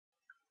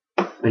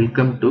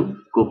Welcome to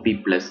Copy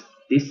Plus.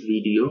 This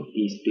video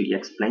is to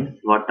explain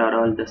what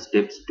are all the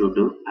steps to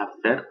do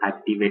after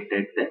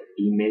activated the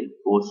email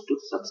post to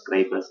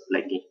subscribers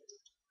plugin.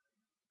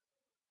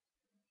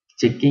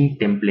 Checking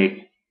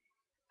template.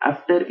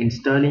 After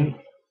installing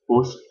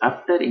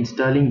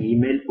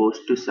email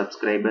post to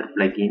subscriber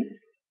plugin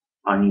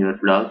on your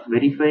blog,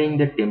 verifying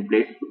the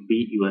template would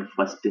be your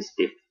first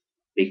step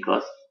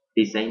because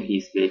design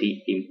is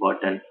very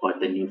important for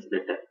the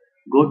newsletter.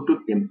 Go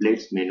to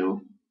templates menu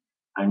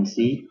and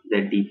see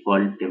the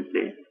default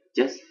template.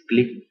 Just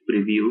click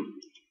preview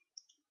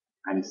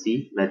and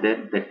see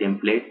whether the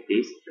template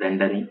is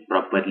rendering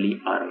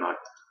properly or not.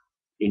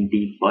 In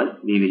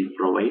default, we will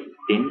provide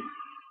 10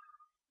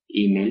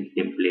 email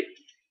template.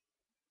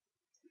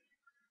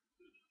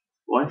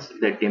 Once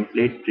the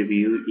template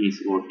preview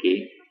is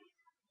okay,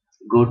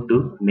 go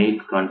to mail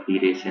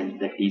configuration.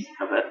 That is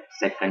our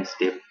second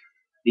step.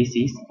 This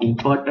is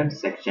important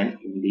section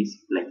in this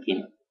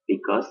plugin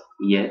because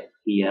here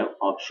we have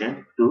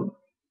option to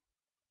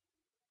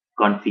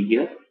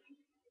configure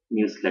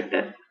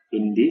newsletter.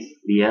 In this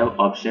we have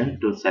option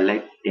to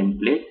select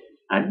template,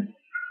 and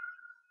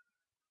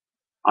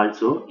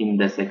also in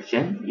the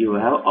section you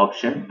have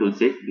option to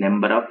set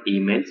number of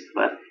emails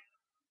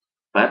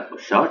per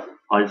shot.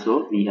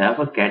 Also we have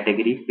a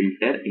category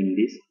filter in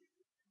this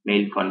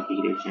mail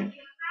configuration.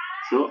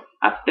 So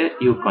after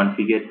you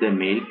configure the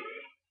mail,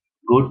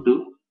 go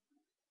to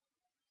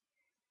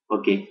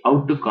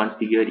how to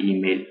configure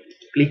email.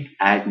 Click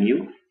add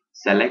new,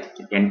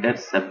 select enter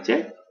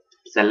subject,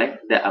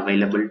 select the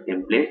available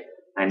template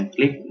and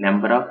click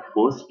number of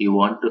posts you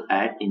want to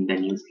add in the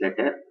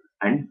newsletter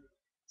and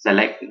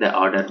select the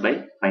order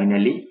by.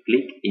 Finally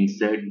click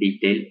insert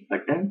detail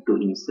button to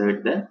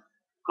insert the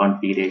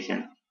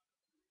configuration.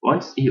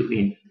 Once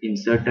you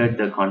inserted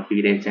the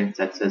configuration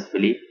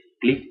successfully,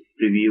 click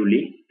preview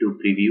link to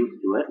preview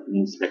your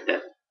newsletter.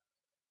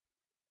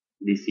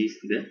 This is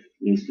the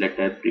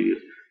newsletter preview.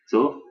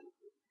 So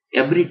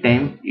every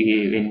time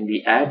when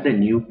we add the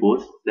new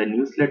post, the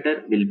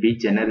newsletter will be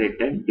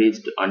generated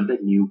based on the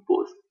new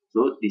post.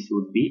 So this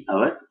would be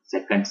our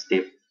second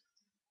step.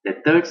 The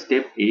third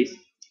step is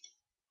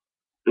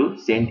to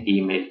send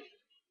email.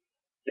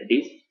 That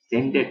is,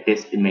 send a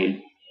test mail.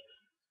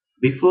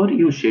 Before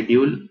you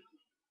schedule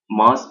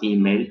mass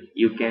email,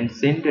 you can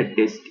send a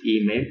test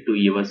email to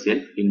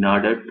yourself in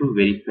order to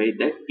verify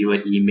that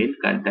your email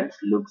contents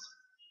looks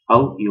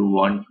how you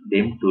want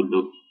them to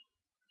look.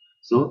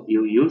 So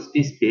you use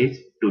this page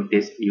to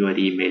test your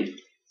email.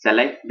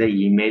 Select the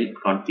email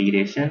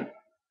configuration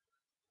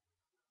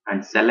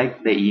and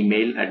select the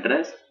email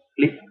address.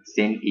 Click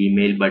send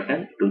email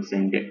button to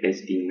send a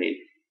test email.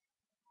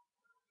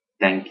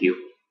 Thank you.